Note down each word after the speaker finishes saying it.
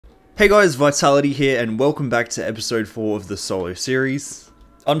Hey guys, Vitality here and welcome back to episode 4 of the solo series.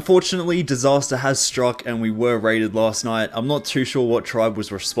 Unfortunately, disaster has struck and we were raided last night. I'm not too sure what tribe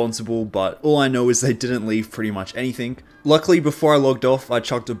was responsible, but all I know is they didn't leave pretty much anything. Luckily, before I logged off, I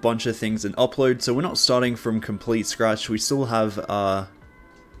chucked a bunch of things in upload, so we're not starting from complete scratch. We still have, I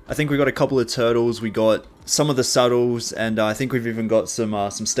think we got a couple of turtles, we got some of the saddles, and I think we've even got some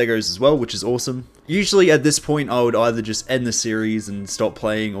stegos as well, which is awesome. Usually at this point I would either just end the series and stop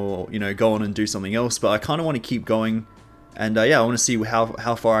playing or, you know, go on and do something else, but I kind of want to keep going, and yeah, I want to see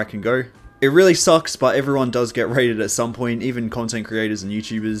how far I can go. It really sucks, but everyone does get raided at some point, even content creators and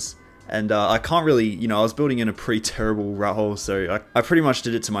YouTubers, and I can't really, you know, I was building in a pretty terrible rat hole, so I pretty much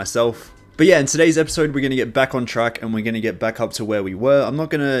did it to myself. But yeah, in today's episode, we're going to get back on track and we're going to get back up to where we were. I'm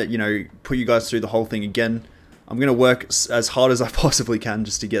not going to, you know, put you guys through the whole thing again. I'm going to work as hard as I possibly can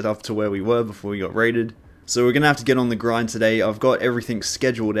just to get up to where we were before we got raided. So we're going to have to get on the grind today. I've got everything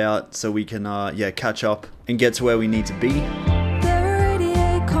scheduled out so we can, yeah, catch up and get to where we need to be. There are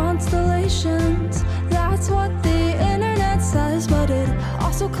 88 constellations, that's what the internet says, but it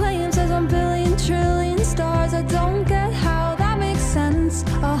also claims there's 1 billion trillion stars. I don't get how that makes sense.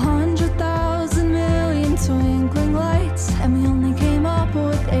 100,000 million twinkling lights, and we only came up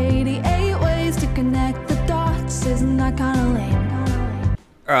with 88 ways to connect the dots. Isn't that kinda lame?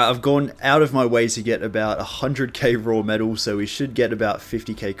 Alright, I've gone out of my way to get about 100k raw metal, so we should get about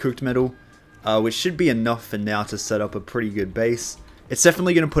 50k cooked metal, which should be enough for now to set up a pretty good base. It's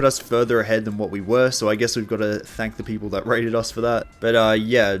definitely going to put us further ahead than what we were, so I guess we've got to thank the people that raided us for that. But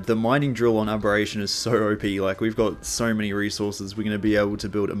yeah, the mining drill on Aberration is so OP, like we've got so many resources, we're going to be able to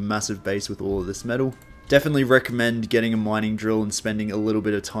build a massive base with all of this metal. Definitely recommend getting a mining drill and spending a little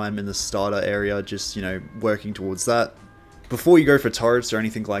bit of time in the starter area, just, you know, working towards that before you go for turrets or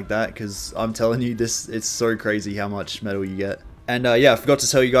anything like that, because I'm telling you, it's so crazy how much metal you get. And yeah, I forgot to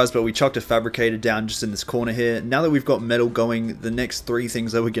tell you guys, but we chucked a fabricator down just in this corner here. Now that we've got metal going, the next 3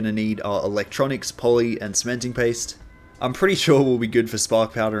 things that we're going to need are electronics, poly, and cementing paste. I'm pretty sure we'll be good for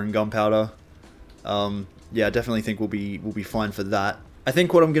spark powder and gunpowder. Yeah, I definitely think we'll be fine for that. I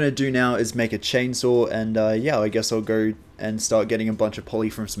think what I'm going to do now is make a chainsaw, and yeah, I guess I'll go and start getting a bunch of poly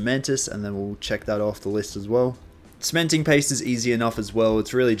from Cementis, and then we'll check that off the list as well. Cementing paste is easy enough as well.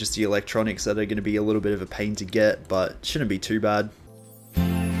 It's really just the electronics that are going to be a little bit of a pain to get, but shouldn't be too bad. We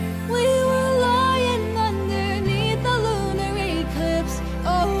were lying underneath the lunar eclipse.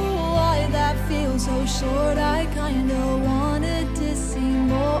 Oh, why that feels so short. I kinda wanted to see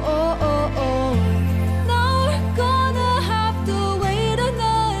more. Now we're gonna have to wait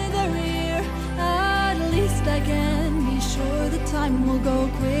another year. At least I can be sure the time will go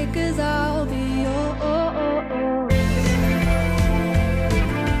quick, as I'll be yours.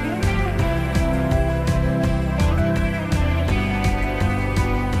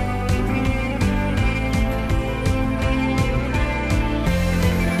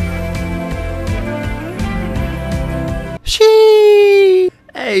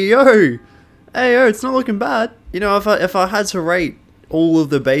 Hey yo, it's not looking bad. You know, if I had to rate all of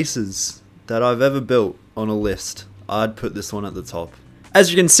the bases that I've ever built on a list, I'd put this one at the top. As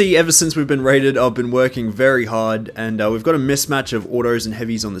you can see, ever since we've been raided, I've been working very hard, and we've got a mismatch of autos and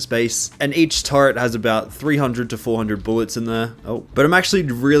heavies on this base, and each turret has about 300 to 400 bullets in there. Oh, but I'm actually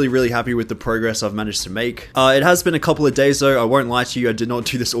really happy with the progress I've managed to make. It has been a couple of days though, I won't lie to you, I did not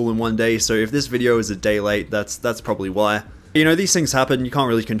do this all in one day, so if this video is a day late, that's probably why. You know, these things happen, you can't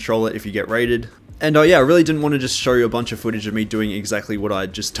really control it if you get raided. And yeah, I really didn't want to just show you a bunch of footage of me doing exactly what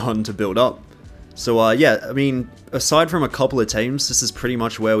I'd just done to build up. So yeah, I mean, aside from a couple of teams, this is pretty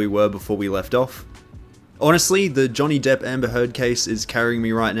much where we were before we left off. Honestly, the Johnny Depp Amber Heard case is carrying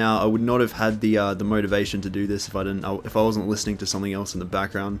me right now. I would not have had the motivation to do this if I wasn't listening to something else in the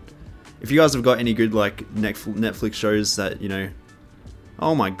background. If you guys have got any good like Netflix shows that, you know,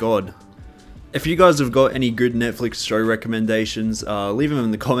 oh my god. If you guys have got any good Netflix show recommendations, leave them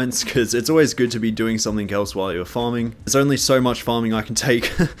in the comments, because it's always good to be doing something else while you're farming. There's only so much farming I can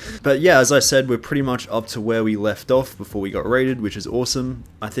take. But yeah, as I said, we're pretty much up to where we left off before we got raided, which is awesome.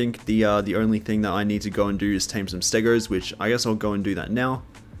 I think the only thing that I need to go and do is tame some stegos, which I guess I'll go and do that now.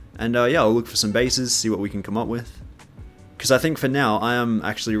 And yeah, I'll look for some bases, see what we can come up with. Because I think for now, I am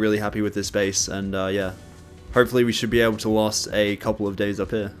actually really happy with this base, and yeah, hopefully we should be able to last a couple of days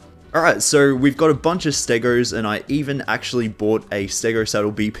up here. Alright, so we've got a bunch of stegos, and I even actually bought a stego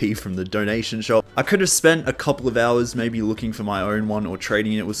saddle BP from the donation shop. I could have spent a couple of hours maybe looking for my own one or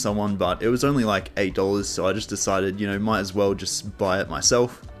trading it with someone, but it was only like $8, so I just decided, you know, might as well just buy it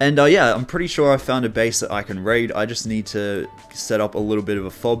myself. And yeah, I'm pretty sure I found a base that I can raid. I just need to set up a little bit of a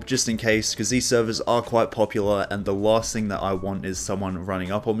fob just in case, because these servers are quite popular, and the last thing that I want is someone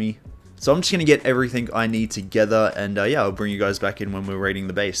running up on me. So I'm just going to get everything I need together, and yeah, I'll bring you guys back in when we're raiding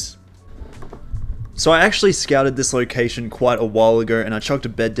the base. So I actually scouted this location quite a while ago, and I chucked a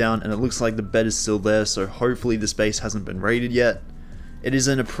bed down, and it looks like the bed is still there, so hopefully this base hasn't been raided yet. It is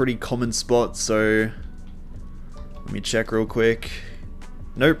in a pretty common spot, so let me check real quick.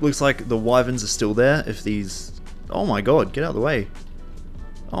 Nope, looks like the wyverns are still there. If these... Oh my god, get out of the way.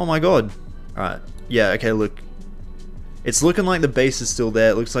 Oh my god. Alright, yeah, okay, look. It's looking like the base is still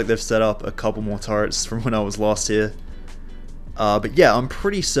there. It looks like they've set up a couple more turrets from when I was last here. But yeah, I'm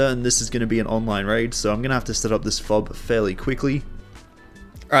pretty certain this is going to be an online raid, so I'm going to have to set up this fob fairly quickly.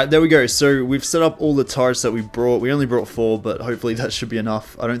 Alright, there we go. So we've set up all the turrets that we brought. We only brought 4, but hopefully that should be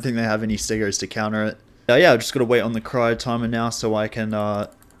enough. I don't think they have any stegos to counter it. Yeah, I've just got to wait on the cryo timer now so I can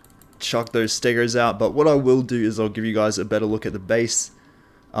chuck those stegos out. But what I will do is I'll give you guys a better look at the base.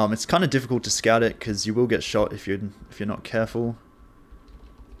 It's kind of difficult to scout it because you will get shot if you're not careful.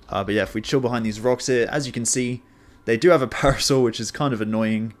 But yeah, if we chill behind these rocks here, as you can see, they do have a parasol, which is kind of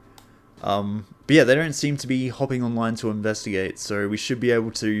annoying. But yeah, they don't seem to be hopping online to investigate, so we should be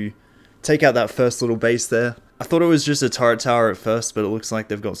able to take out that first little base there. I thought it was just a turret tower at first, but it looks like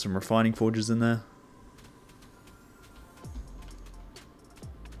they've got some refining forges in there.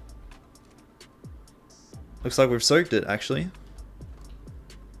 Looks like we've soaked it, actually.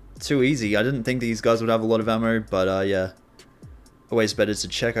 Too easy. I didn't think these guys would have a lot of ammo, but yeah. Always better to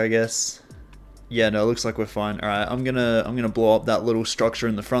check, I guess. Yeah, no, it looks like we're fine. Alright, I'm gonna blow up that little structure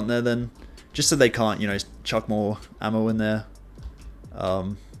in the front there then. Just so they can't, you know, chuck more ammo in there.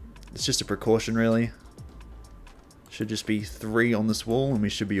 It's just a precaution, really. Should just be 3 on this wall, and we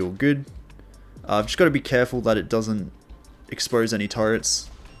should be all good. I've just got to be careful that it doesn't expose any turrets.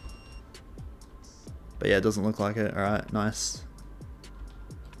 But yeah, it doesn't look like it. Alright, nice.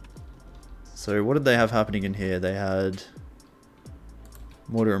 So what did they have happening in here? They had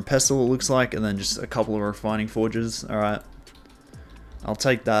mortar and pestle, it looks like, and then just a couple of refining forges. Alright. I'll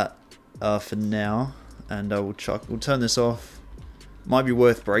take that for now, and we'll turn this off. Might be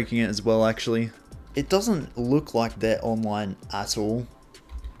worth breaking it as well, actually. It doesn't look like they're online at all,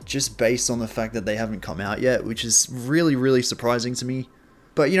 just based on the fact that they haven't come out yet, which is really, really surprising to me.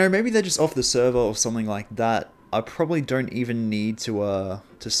 But, you know, maybe they're just off the server or something like that. I probably don't even need to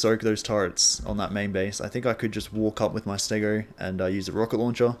soak those turrets on that main base. I think I could just walk up with my stego and use a rocket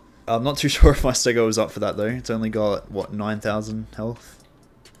launcher. I'm not too sure if my stego is up for that though. It's only got, what, 9,000 health?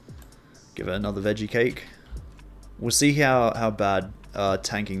 Give it another veggie cake. We'll see how bad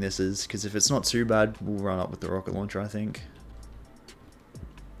tanking this is, because if it's not too bad, we'll run up with the rocket launcher, I think.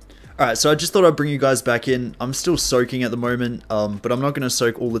 Alright, so I just thought I'd bring you guys back in. I'm still soaking at the moment, but I'm not going to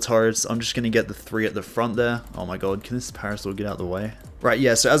soak all the turrets. I'm just going to get the 3 at the front there. Oh my god, can this parasol get out of the way? Right,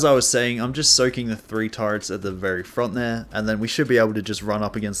 yeah, so as I was saying, I'm just soaking the 3 turrets at the very front there, and then we should be able to just run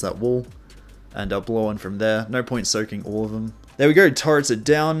up against that wall, and blow on from there. No point soaking all of them. There we go, turrets are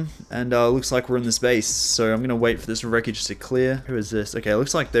down, and looks like we're in this base, so I'm going to wait for this wreckage to clear. Who is this? Okay,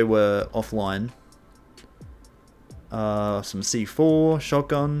 looks like they were offline. Some C4,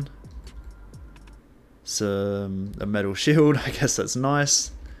 shotgun. A metal shield, I guess that's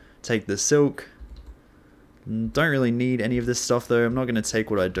nice. Take the silk. Don't really need any of this stuff though. I'm not going to take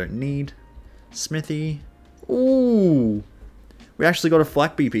what I don't need. Smithy. Ooh, we actually got a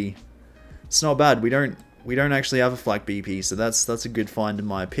flak BP. It's not bad. We don't actually have a flak BP, so that's a good find in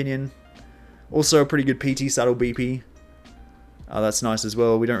my opinion. Also a pretty good PT saddle BP. That's nice as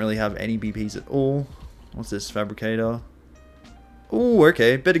well. We don't really have any BPs at all. What's this? Fabricator. Ooh,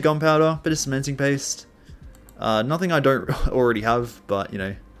 okay. Bit of gunpowder, bit of cementing paste. Nothing I don't already have, but, you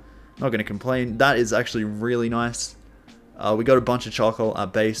know, not going to complain. That is actually really nice. We got a bunch of charcoal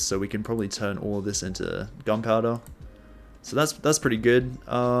at base, so we can probably turn all of this into gunpowder. So that's pretty good.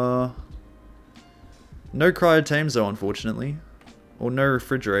 No cryotames though, unfortunately. Or no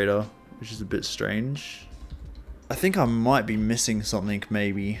refrigerator, which is a bit strange. I think I might be missing something,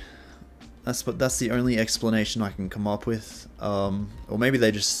 maybe. That's the only explanation I can come up with. Or maybe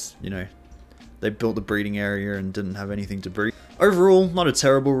they just, you know, they built the breeding area and didn't have anything to breed. Overall, not a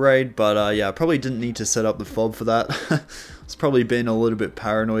terrible raid, but yeah, I probably didn't need to set up the fob for that. It's probably been a little bit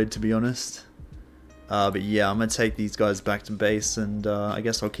paranoid, to be honest. But yeah, I'm going to take these guys back to base, and I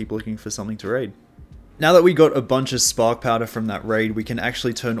guess I'll keep looking for something to raid. Now that we got a bunch of spark powder from that raid, we can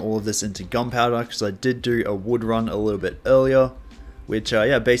actually turn all of this into gunpowder, because I did do a wood run a little bit earlier, which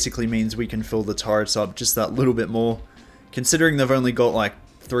yeah, basically means we can fill the turrets up just that little bit more. Considering they've only got like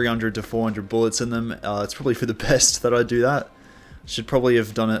 300 to 400 bullets in them, it's probably for the best that I do that. Should probably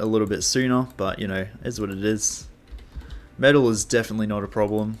have done it a little bit sooner, but you know, it is what it is. Metal is definitely not a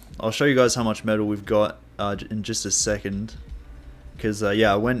problem. I'll show you guys how much metal we've got in just a second. Because,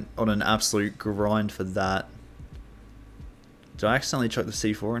 yeah, I went on an absolute grind for that. Did I accidentally chuck the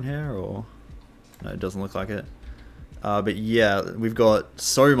C4 in here, or...? No, it doesn't look like it. But yeah, we've got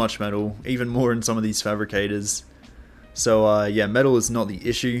so much metal, even more in some of these fabricators. So, yeah, metal is not the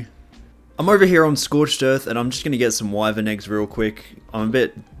issue. I'm over here on Scorched Earth, and I'm just going to get some wyvern eggs real quick. I'm a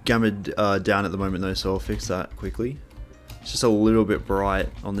bit gammered down at the moment, though, so I'll fix that quickly. It's just a little bit bright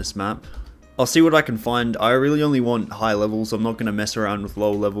on this map. I'll see what I can find. I really only want high levels. I'm not going to mess around with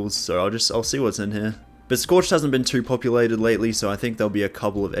low levels, so I'll see what's in here. But Scorched hasn't been too populated lately, so I think there'll be a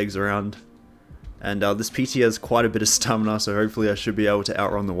couple of eggs around. And this PT has quite a bit of stamina, so hopefully I should be able to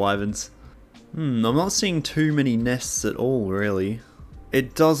outrun the wyverns. I'm not seeing too many nests at all, really.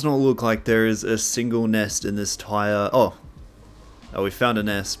 It does not look like there is a single nest in this entire... Oh, we found a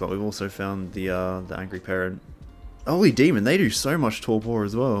nest, but we've also found the angry parent. Holy demon, they do so much torpor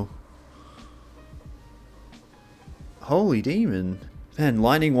as well. Holy demon. Man,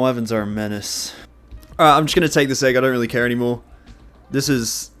 lightning wyverns are a menace. Alright, I'm just going to take this egg. I don't really care anymore. This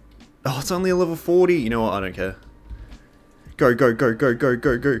is... Oh, it's only a level 40. You know what? I don't care. Go, go, go, go, go,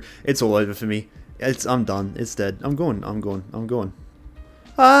 go, go. It's all over for me. I'm done. It's dead. I'm going. I'm going. I'm going.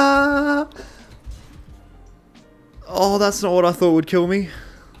 Ah! Oh, that's not what I thought would kill me.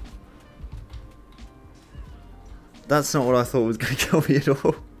 That's not what I thought was going to kill me at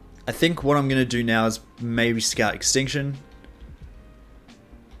all. I think what I'm going to do now is maybe scout extinction.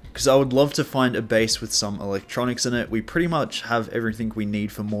 Because I would love to find a base with some electronics in it. We pretty much have everything we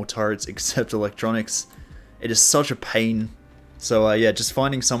need for more turrets except electronics. It is such a pain. So yeah, just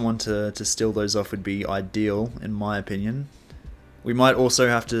finding someone to steal those off would be ideal, in my opinion. We might also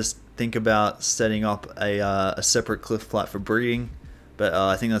have to think about setting up a separate cliff plat for breeding. But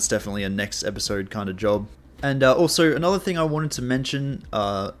I think that's definitely a next episode kind of job. And also, another thing I wanted to mention,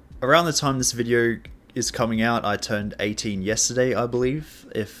 around the time this video is coming out, I turned 18 yesterday, I believe,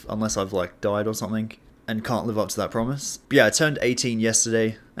 unless I've like died or something, and can't live up to that promise. But yeah, I turned 18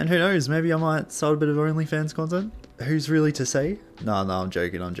 yesterday, and who knows, maybe I might start a bit of OnlyFans content? Who's really to say? No, I'm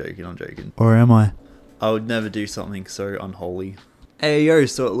joking, I'm joking, I'm joking. Or am I? I would never do something so unholy. Hey yo,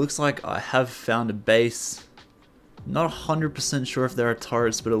 so it looks like I have found a base. Not 100% sure if there are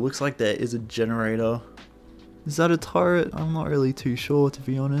turrets, but it looks like there is a generator. Is that a turret? I'm not really too sure, to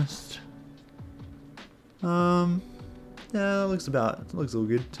be honest. Yeah, that looks all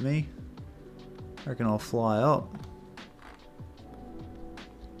good to me. I reckon I'll fly up.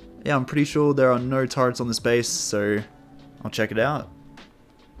 Yeah, I'm pretty sure there are no turrets on this base, so I'll check it out.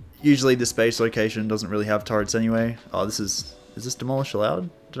 Usually this base location doesn't really have turrets anyway. Oh, is this demolish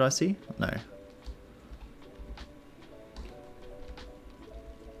allowed? Did I see? No.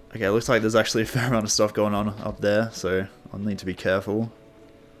 Okay, it looks like there's actually a fair amount of stuff going on up there, so I'll need to be careful.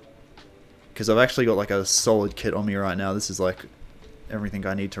 Because I've actually got like a solid kit on me right now. This is like everything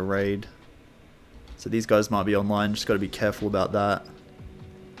I need to raid. So these guys might be online, just got to be careful about that.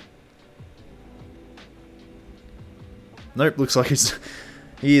 Nope, looks like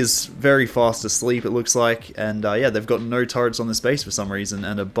he is very fast asleep, it looks like. And yeah, they've got no turrets on this base for some reason,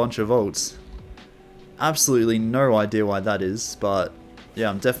 and a bunch of ults. Absolutely no idea why that is, but yeah,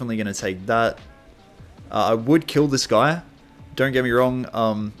 I'm definitely going to take that. I would kill this guy. Don't get me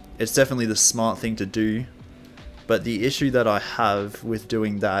wrong, it's definitely the smart thing to do. But the issue that I have with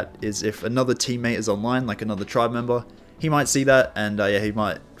doing that is if another teammate is online, like another tribe member, he might see that, and yeah, he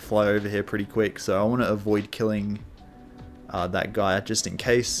might fly over here pretty quick. So I want to avoid killing that guy just in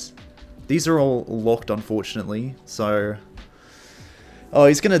case. These are all locked, unfortunately, so... Oh,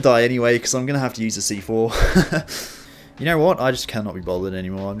 he's going to die anyway, because I'm going to have to use a C4. You know what? I just cannot be bothered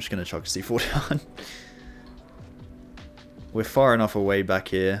anymore. I'm just going to chuck a C4 down. We're far enough away back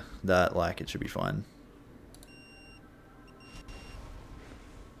here that, like, it should be fine.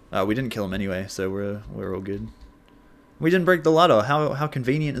 We didn't kill him anyway, so we're all good. We didn't break the ladder. How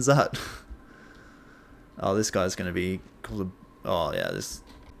convenient is that? Oh, this guy's going to be... Oh, yeah, this...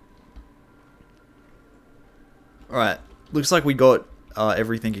 Alright, looks like we got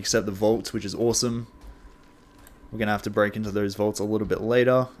everything except the vaults, which is awesome. We're going to have to break into those vaults a little bit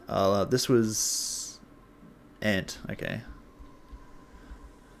later. This was... Ant, okay.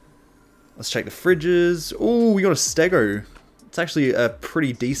 Let's check the fridges. Oh, we got a stego. It's actually a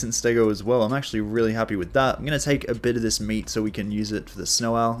pretty decent stego as well. I'm actually really happy with that. I'm going to take a bit of this meat so we can use it for the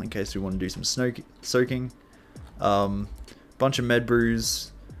snow owl in case we want to do some soaking. Bunch of med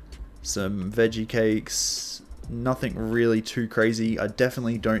brews, some veggie cakes, nothing really too crazy. I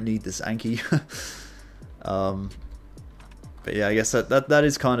definitely don't need this Anki. But yeah, I guess that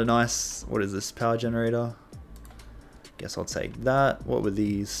is kind of nice. What is this, power generator? Guess I'll take that. What were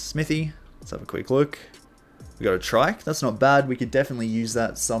these? Smithy. Let's have a quick look. We got a trike. That's not bad. We could definitely use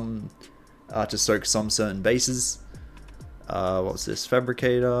that to soak some certain bases. What's this?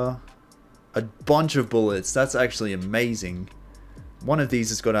 Fabricator. A bunch of bullets. That's actually amazing. One of these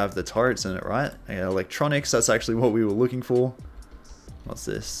has got to have the turrets in it, right? Yeah, electronics. That's actually what we were looking for. What's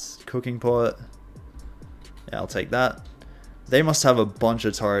this? Cooking pot. Yeah, I'll take that. They must have a bunch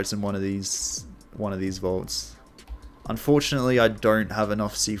of turrets in one of these vaults. Unfortunately, I don't have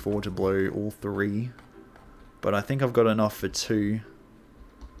enough C4 to blow all 3. But I think I've got enough for 2.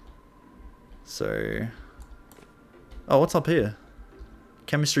 So... Oh, what's up here?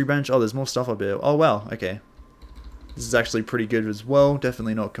 Chemistry bench. Oh, there's more stuff up here. Oh, wow. Okay. This is actually pretty good as well.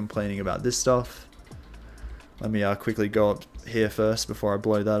 Definitely not complaining about this stuff. Let me quickly go up here first before I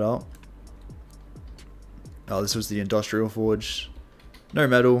blow that up. Oh, this was the industrial forge. No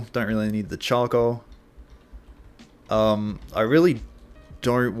metal. Don't really need the charcoal. I really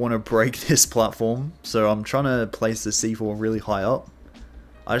don't want to break this platform, so I'm trying to place the C4 really high up.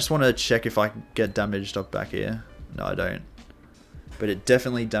 I just want to check if I can get damaged up back here. No, I don't. But it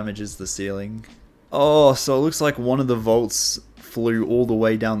definitely damages the ceiling. Oh, so it looks like one of the vaults flew all the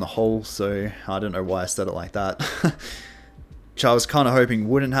way down the hole, so I don't know why I said it like that. Which I was kind of hoping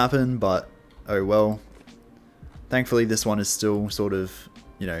wouldn't happen, but oh well. Thankfully this one is still sort of,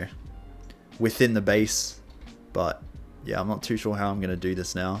 you know, within the base. But yeah, I'm not too sure how I'm going to do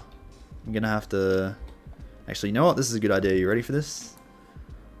this now. I'm going to have to... Actually, you know what? This is a good idea. You ready for this?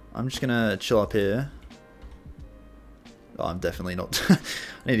 I'm just going to chill up here. Oh, I'm definitely not... I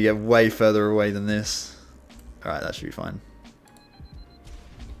need to get way further away than this. Alright, that should be fine.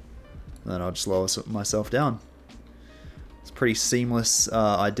 And then I'll just lower myself down. It's a pretty seamless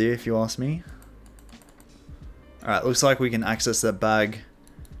idea if you ask me. Alright, looks like we can access that bag.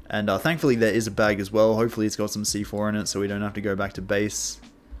 And thankfully there is a bag as well. Hopefully it's got some C4 in it so we don't have to go back to base.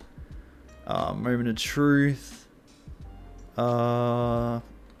 Moment of truth. Chainsaw.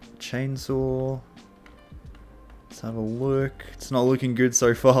 Let's have a look. It's not looking good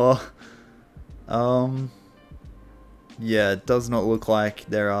so far. Yeah, it does not look like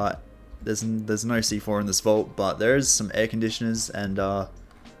there's no C4 in this vault, but there is some air conditioners and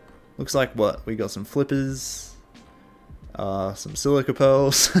looks like what? We got some flippers. Some silica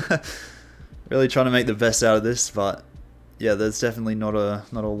pearls. Really trying to make the best out of this, but yeah, there's definitely not a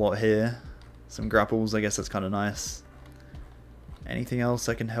lot here. Some grapples, I guess that's kind of nice. Anything else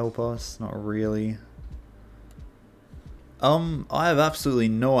that can help us? Not really. I have absolutely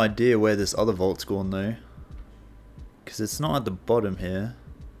no idea where this other vault's gone though, because it's not at the bottom here.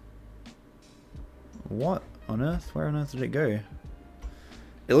 What on earth? Where on earth did it go?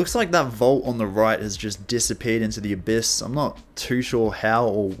 It looks like that vault on the right has just disappeared into the abyss. I'm not too sure how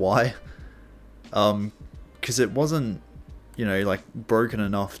or why. Because it wasn't, you know, like broken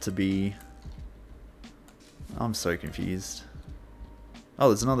enough to be... I'm so confused. Oh,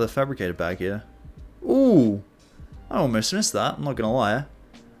 there's another fabricator bag here. Ooh! I almost missed that, I'm not gonna lie.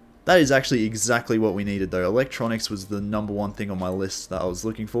 That is actually exactly what we needed though. Electronics was the #1 thing on my list that I was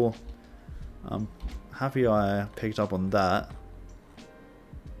looking for. I'm happy I picked up on that.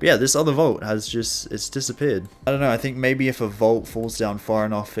 But yeah, this other vault has just, it's disappeared. I don't know, I think maybe if a vault falls down far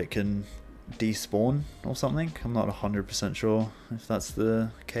enough it can despawn or something. I'm not 100% sure if that's the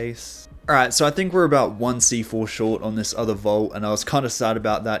case. Alright, so I think we're about 1 C4 short on this other vault, and I was kind of sad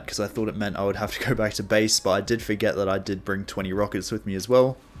about that because I thought it meant I would have to go back to base, but I did forget that I did bring 20 rockets with me as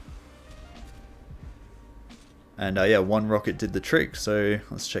well. And yeah, 1 rocket did the trick, so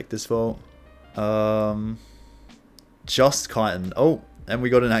let's check this vault. Just chitin. Oh! And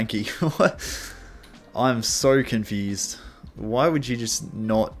we got an Anki. I'm so confused. Why would you just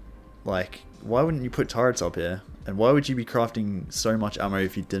not, like, why wouldn't you put turrets up here? And why would you be crafting so much ammo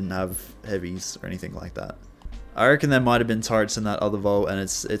if you didn't have heavies or anything like that? I reckon there might have been turrets in that other vault, and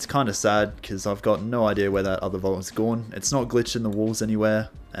it's kind of sad because I've got no idea where that other vault has gone. It's not glitched in the walls anywhere,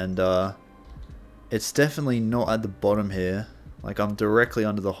 and it's definitely not at the bottom here. Like, I'm directly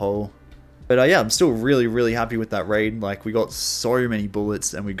under the hole. But yeah, I'm still really happy with that raid. Like, we got so many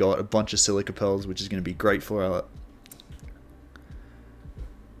bullets and we got a bunch of silica pearls, which is going to be great for our...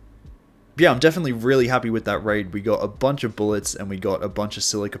 But yeah, I'm definitely really happy with that raid. We got a bunch of bullets and we got a bunch of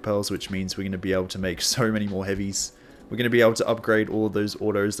silica pearls, which means we're going to be able to make so many more heavies. we're going to be able to upgrade all of those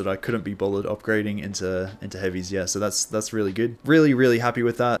autos that I couldn't be bothered upgrading into heavies. Yeah, so that's really good. Really happy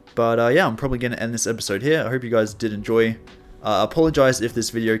with that. But yeah, I'm probably going to end this episode here. I hope you guys did enjoy. I apologize if this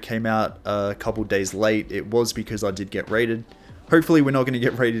video came out a couple days late. It was because I did get raided. Hopefully we're not going to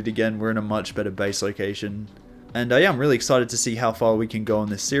get raided again. We're in a much better base location. And yeah, I'm really excited to see how far we can go on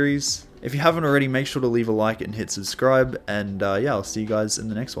this series. If you haven't already, make sure to leave a like and hit subscribe. And yeah, I'll see you guys in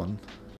the next one.